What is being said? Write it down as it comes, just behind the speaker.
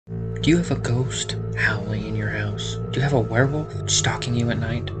Do you have a ghost howling in your house? Do you have a werewolf stalking you at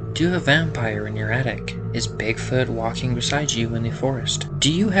night? Do you have a vampire in your attic? Is Bigfoot walking beside you in the forest?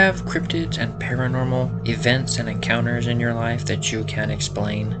 Do you have cryptids and paranormal events and encounters in your life that you can't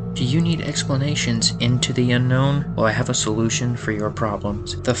explain? Do you need explanations into the unknown? Well, I have a solution for your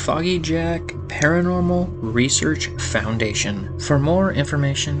problems. The Foggy Jack Paranormal Research Foundation. For more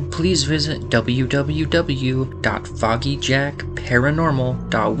information, please visit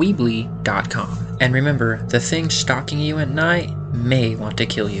www.foggyjackparanormal.weebly.com. And remember, the thing stalking you at night may want to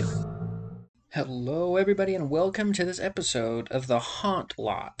kill you. Hello, everybody, and welcome to this episode of The Haunt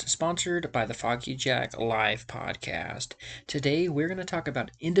Lot, sponsored by the Foggy Jack Live podcast. Today, we're going to talk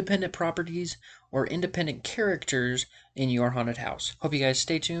about independent properties or independent characters in your haunted house. Hope you guys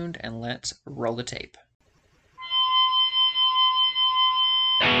stay tuned, and let's roll the tape.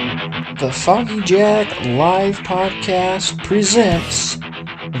 The Foggy Jack Live podcast presents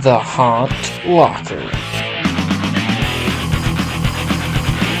The Haunt Locker.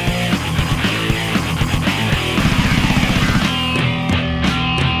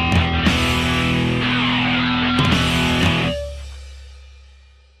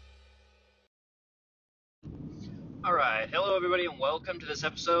 Alright, hello everybody and welcome to this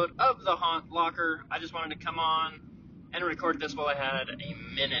episode of The Haunt Locker. I just wanted to come on and record this while I had a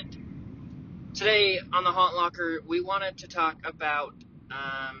minute. Today on The Haunt Locker, we wanted to talk about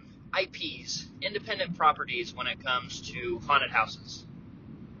IPs, independent properties when it comes to haunted houses.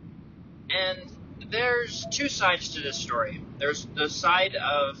 And there's two sides to this story. There's the side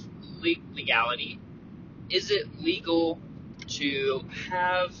of legality. Is it legal to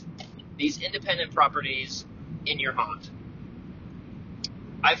have these independent properties in your haunt?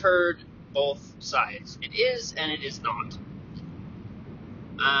 I've heard both sides. It is and it is not.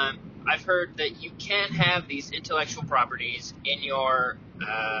 I've heard that you can have these intellectual properties in your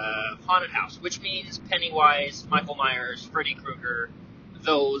haunted house, which means Pennywise, Michael Myers, Freddy Krueger,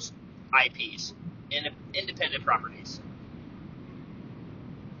 those IPs, independent properties.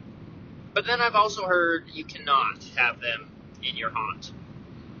 But then I've also heard you cannot have them in your haunt.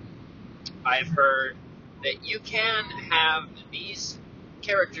 I've heard that you can have these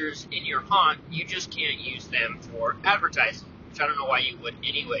characters in your haunt, you just can't use them for advertising, which I don't know why you would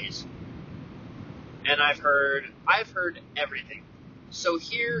anyways. And I've heard everything. So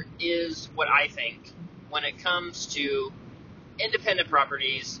here is what I think when it comes to independent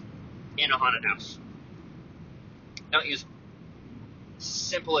properties in a haunted house. Don't use them.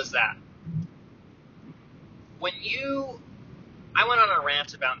 Simple as that. I went on a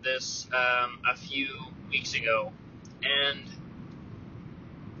rant about this a few weeks ago, and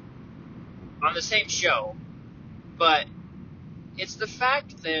on the same show, but it's the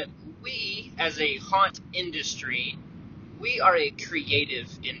fact that we, as a haunt industry, we are a creative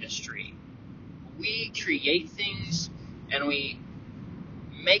industry. We create things, and we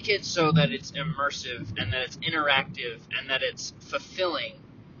make it so that it's immersive, and that it's interactive, and that it's fulfilling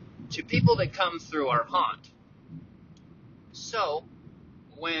to people that come through our haunt. So,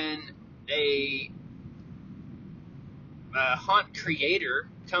 when a haunt creator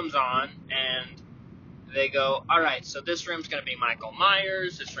comes on and they go, alright, so this room's going to be Michael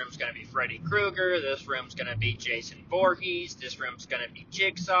Myers, this room's going to be Freddy Krueger, this room's going to be Jason Voorhees, this room's going to be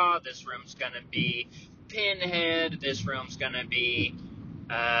Jigsaw, this room's going to be Pinhead, this room's going to be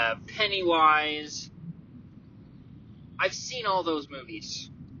Pennywise. I've seen all those movies,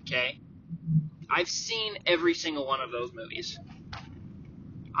 okay? I've seen every single one of those movies.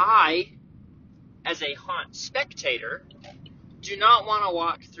 I, as a haunt spectator, do not want to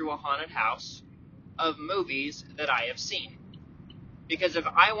walk through a haunted house of movies that I have seen. Because if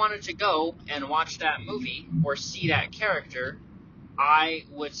I wanted to go and watch that movie or see that character, I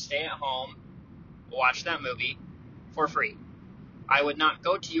would stay at home, watch that movie for free. I would not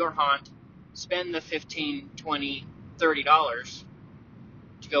go to your haunt, spend the $15, $20, $30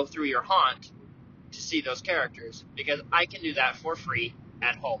 to go through your haunt to see those characters, because I can do that for free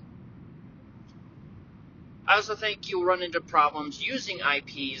at home. I also think you'll run into problems using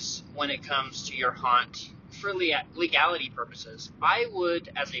IPs when it comes to your haunt for legality purposes. I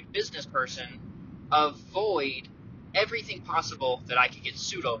would, as a business person, avoid everything possible that I could get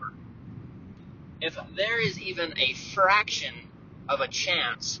sued over. If there is even a fraction of a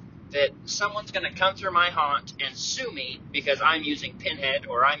chance that someone's going to come through my haunt and sue me because I'm using Pinhead,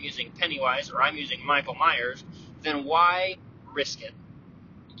 or I'm using Pennywise, or I'm using Michael Myers, then why risk it?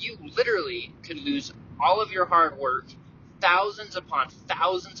 You literally could lose all of your hard work, thousands upon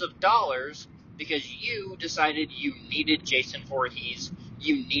thousands of dollars, because you decided you needed Jason Voorhees,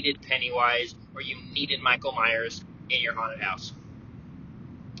 you needed Pennywise, or you needed Michael Myers in your haunted house.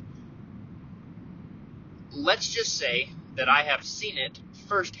 let's just say that I have seen it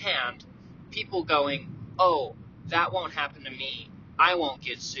firsthand, people going, oh, that won't happen to me, I won't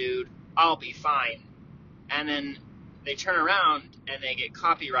get sued, I'll be fine. And then they turn around and they get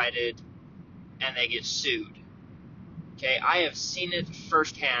copyrighted and they get sued. Okay, I have seen it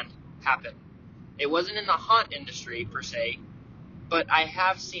firsthand happen. It wasn't in the haunt industry per se, but I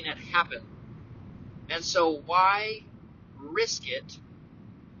have seen it happen. And so why risk it?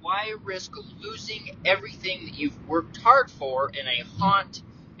 Why risk losing everything that you've worked hard for in a haunt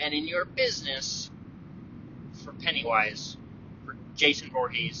and in your business for Pennywise, for Jason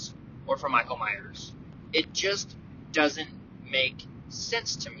Voorhees, or for Michael Myers? It just doesn't make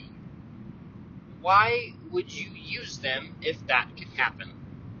sense to me. Why would you use them if that could happen?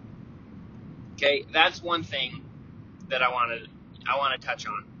 Okay, that's one thing that I want to touch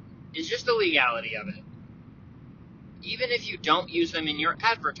on. Is just the legality of it. Even if you don't use them in your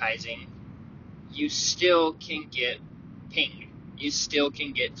advertising, you still can get pinged. You still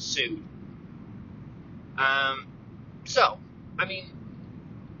can get sued. So, I mean,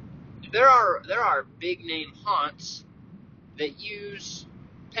 there are big name haunts that use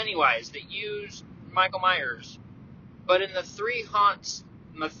Pennywise, that use Michael Myers, but in the three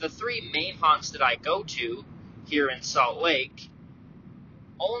main haunts that I go to here in Salt Lake,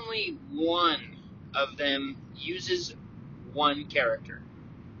 only one of them uses one character.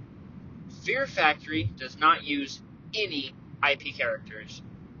 Fear Factory does not use any IP characters.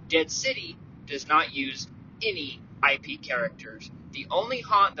 Dead City does not use any IP characters. The only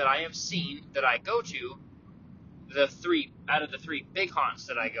haunt that I have seen that I go to, out of the three big haunts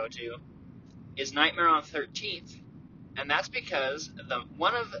that I go to, is Nightmare on 13th, and that's because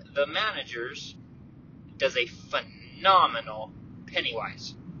one of the managers does a phenomenal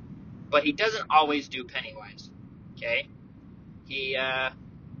Pennywise. But he doesn't always do Pennywise, okay? He'll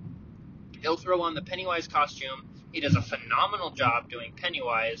throw on the Pennywise costume, he does a phenomenal job doing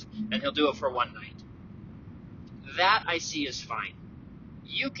Pennywise, and he'll do it for one night. That I see is fine.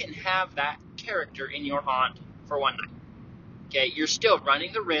 You can have that character in your haunt for one night. Okay, you're still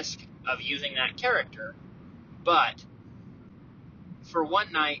running the risk of using that character, but for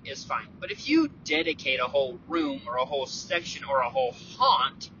one night is fine. But if you dedicate a whole room or a whole section or a whole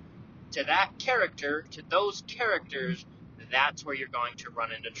haunt to that character, to those characters, that's where you're going to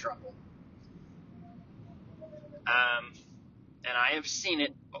run into trouble. And I have seen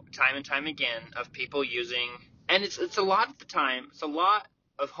it time and time again of people using, and it's a lot of the time, it's a lot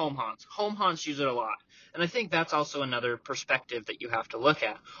of home haunts. Home haunts use it a lot. And I think that's also another perspective that you have to look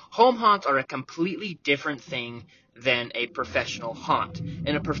at. Home haunts are a completely different thing than a professional haunt.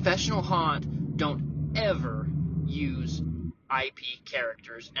 In a professional haunt, don't ever use IP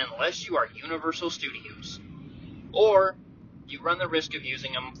characters unless you are Universal Studios, or you run the risk of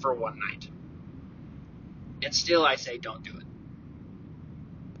using them for one night. And still, I say don't do it.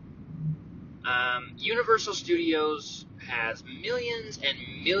 Universal Studios has millions and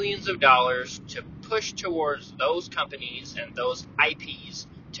millions of dollars to push towards those companies and those IPs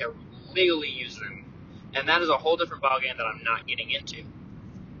to legally use them. And that is a whole different ballgame that I'm not getting into.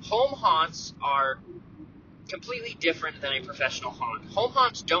 Home haunts are completely different than a professional haunt. Home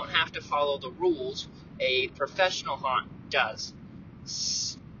haunts don't have to follow the rules a professional haunt does.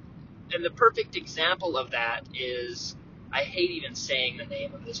 And the perfect example of that is, I hate even saying the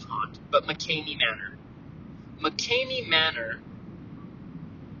name of this haunt, but McCamey Manor. McCamey Manor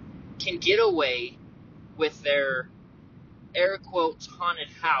can get away with their air quotes haunted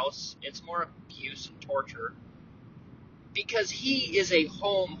house. It's more abuse and torture, because he is a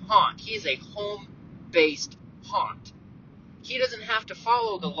home haunt. He is a home-based haunt. He doesn't have to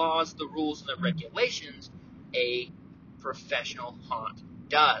follow the laws, the rules, and the regulations a professional haunt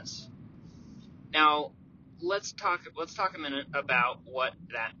does. Now, let's talk a minute about what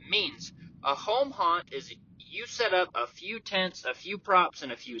that means. A home haunt is you set up a few tents, a few props,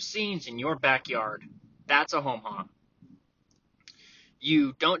 and a few scenes in your backyard. That's a home haunt.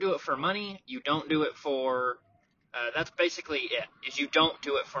 You don't do it for money. You don't do it for... that's basically it, is you don't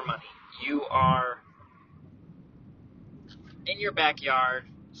do it for money. You are in your backyard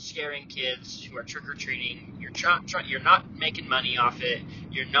scaring kids who are trick-or-treating. You're not making money off it.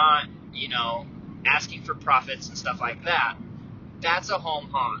 You're not, asking for profits and stuff like that. That's a home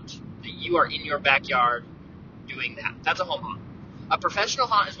haunt. That you are in your backyard doing that. That's a home haunt. A professional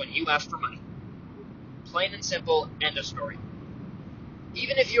haunt is when you ask for money. Plain and simple, end of story.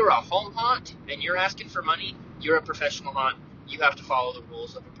 Even if you're a home haunt and you're asking for money, you're a professional haunt. You have to follow the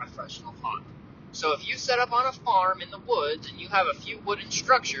rules of a professional haunt. So if you set up on a farm in the woods and you have a few wooden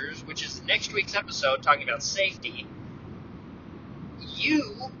structures, which is next week's episode talking about safety,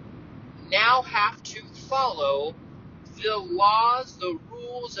 you now have to follow the laws, the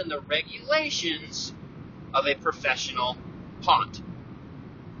rules, and the regulations of a professional haunt.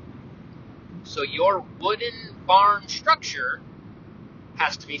 So your wooden barn structure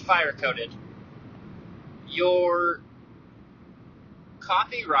has to be fire coded. Your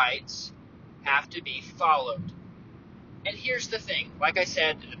copyrights have to be followed. And here's the thing, like I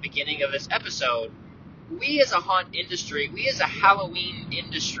said at the beginning of this episode, we as a haunt industry, we as a Halloween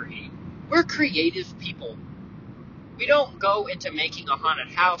industry, we're creative people. We don't go into making a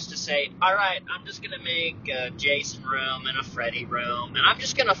haunted house to say, all right, I'm just going to make a Jason room and a Freddy room, and I'm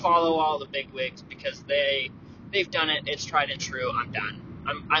just going to follow all the bigwigs because they've done it, it's tried and true, I'm done.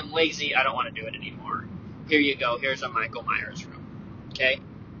 I'm lazy, I don't want to do it anymore. Here you go, here's a Michael Myers room. Okay?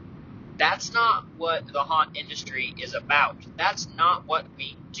 That's not what the haunt industry is about. That's not what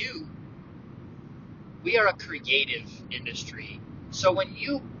we do. We are a creative industry. So when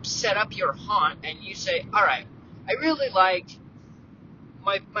you set up your haunt and you say, all right, I really like,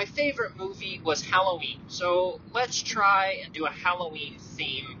 my favorite movie was Halloween, so let's try and do a Halloween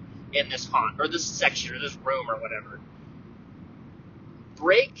theme in this haunt, or this section, or this room, or whatever.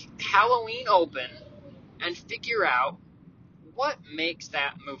 Break Halloween open and figure out what makes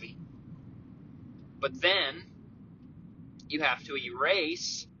that movie. But then, you have to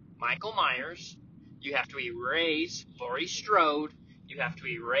erase Michael Myers, you have to erase Laurie Strode, you have to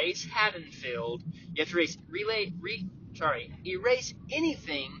erase Haddonfield, you have to erase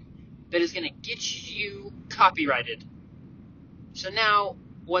anything that is going to get you copyrighted. So now,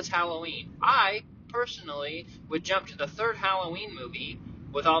 what's Halloween? I, personally, would jump to the third Halloween movie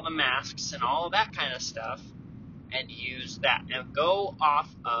with all the masks and all of that kind of stuff and use that and go off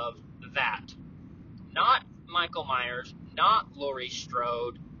of that. Not Michael Myers, not Laurie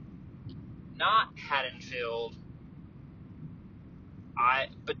Strode, not Haddonfield.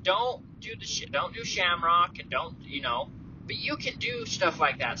 But don't do Shamrock, and but you can do stuff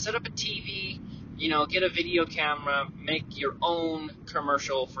like that. Set up a TV, get a video camera, make your own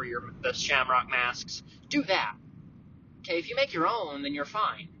commercial for the Shamrock masks. Do that. Okay, if you make your own, then you're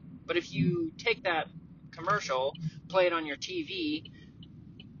fine. But if you take that commercial, play it on your TV,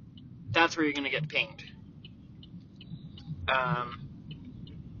 that's where you're going to get pinged.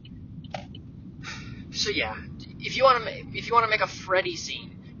 So yeah, if you want to make a Freddy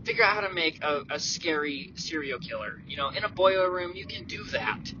scene, figure out how to make a scary serial killer. In a boiler room, you can do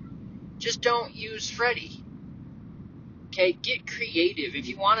that. Just don't use Freddy. Okay, get creative. If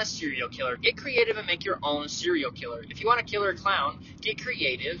you want a serial killer, get creative and make your own serial killer. If you want a killer clown, get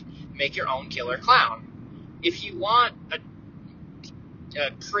creative, make your own killer clown. If you want a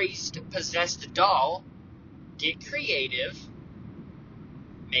crazed, possessed doll, get creative,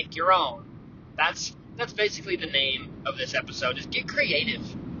 make your own. That's basically the name of this episode, is get creative.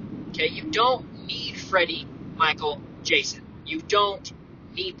 Okay, you don't need Freddy, Michael, Jason. You don't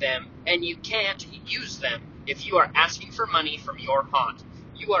need them, and you can't use them if you are asking for money from your haunt.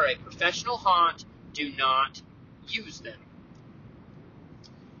 You are a professional haunt. Do not use them.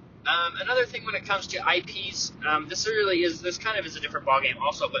 Another thing when it comes to IPs, this kind of is a different ballgame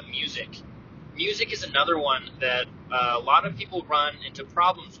also, but music. Music is another one that a lot of people run into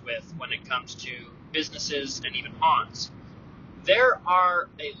problems with when it comes to businesses and even haunts. There are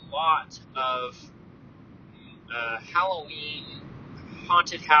a lot of Halloween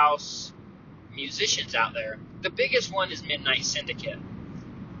haunted house musicians out there. The biggest one is Midnight Syndicate.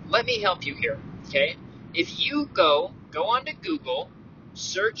 Let me help you here, okay? If you go onto Google,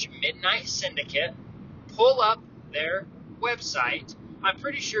 search Midnight Syndicate, pull up their website. I'm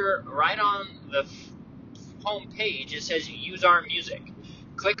pretty sure right on the home page it says use our music.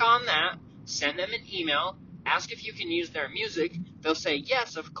 Click on that, send them an email, ask if you can use their music. They'll say,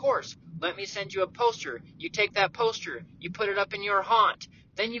 yes, of course. Let me send you a poster. You take that poster, you put it up in your haunt.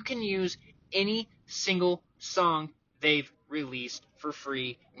 Then you can use any single song they've released for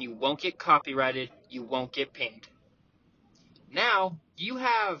free, and you won't get copyrighted, you won't get pinged. Now, you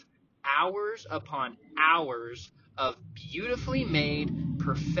have hours upon hours of beautifully made,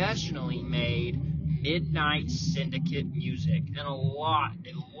 professionally made Midnight Syndicate music, and a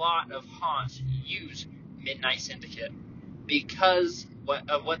lot of haunts use Midnight Syndicate because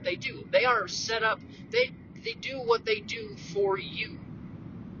of what they do. They are set up, they do what they do for you.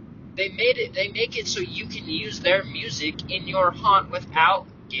 They make it so you can use their music in your haunt without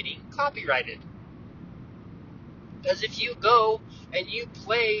getting copyrighted. Because if you go and you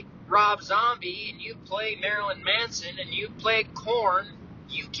play Rob Zombie and you play Marilyn Manson and you play Korn,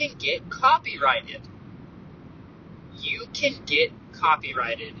 you can get copyrighted. You can get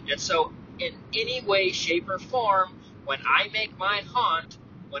copyrighted. And so in any way, shape, or form, when I make my haunt,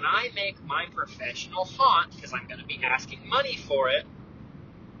 when I make my professional haunt, because I'm going to be asking money for it,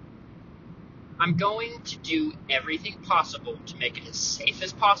 I'm going to do everything possible to make it as safe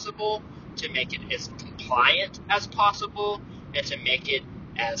as possible, to make it as compliant as possible, and to make it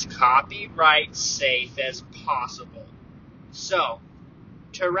as copyright safe as possible. So,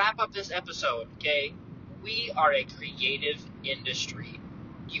 to wrap up this episode, okay, we are a creative industry.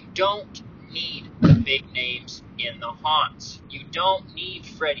 You don't need big names in the haunts. You don't need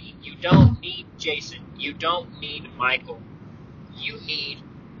Freddy. You don't need Jason. You don't need Michael. You need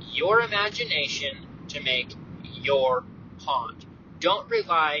your imagination to make your haunt. Don't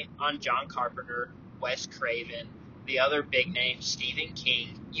rely on John Carpenter, Wes Craven, the other big names, Stephen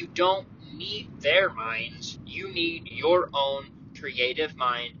King. You don't need their minds. You need your own creative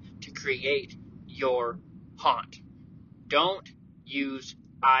mind to create your haunt. Don't use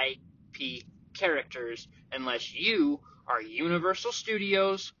IP characters unless you are Universal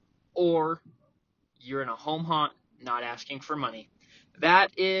Studios or you're in a home haunt not asking for money.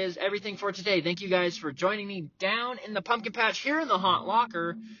 That is everything for today. Thank you guys for joining me down in the pumpkin patch here in the haunt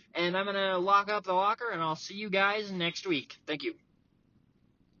locker. And I'm going to lock up the locker, and I'll see you guys next week. Thank you.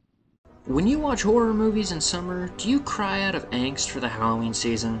 When you watch horror movies in summer, do you cry out of angst for the Halloween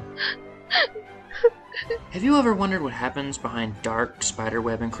season? Have you ever wondered what happens behind dark,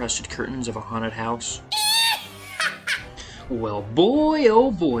 spiderweb-encrusted curtains of a haunted house? Well, boy,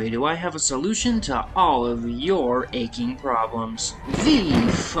 oh boy, do I have a solution to all of your aching problems. The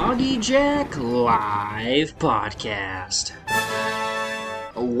Foggy Jack Live Podcast,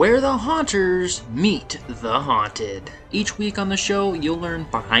 where the haunters meet the haunted. Each week on the show, you'll learn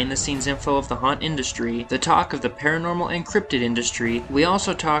behind-the-scenes info of the haunt industry, the talk of the paranormal and cryptid industry. We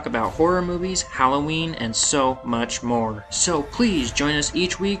also talk about horror movies, Halloween, and so much more. So please join us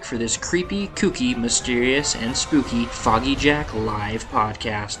each week for this creepy, kooky, mysterious, and spooky Foggy Jack Live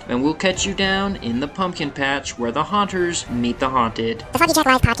Podcast. And we'll catch you down in the pumpkin patch where the haunters meet the haunted. The Foggy Jack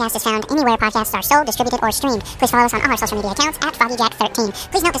Live Podcast is found anywhere podcasts are sold, distributed, or streamed. Please follow us on all our social media accounts at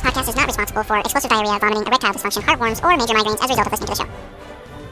FoggyJack13. Please note this podcast is not responsible for explosive diarrhea, vomiting, erectile dysfunction, heartworms, or major migraines as a result of listening to the show.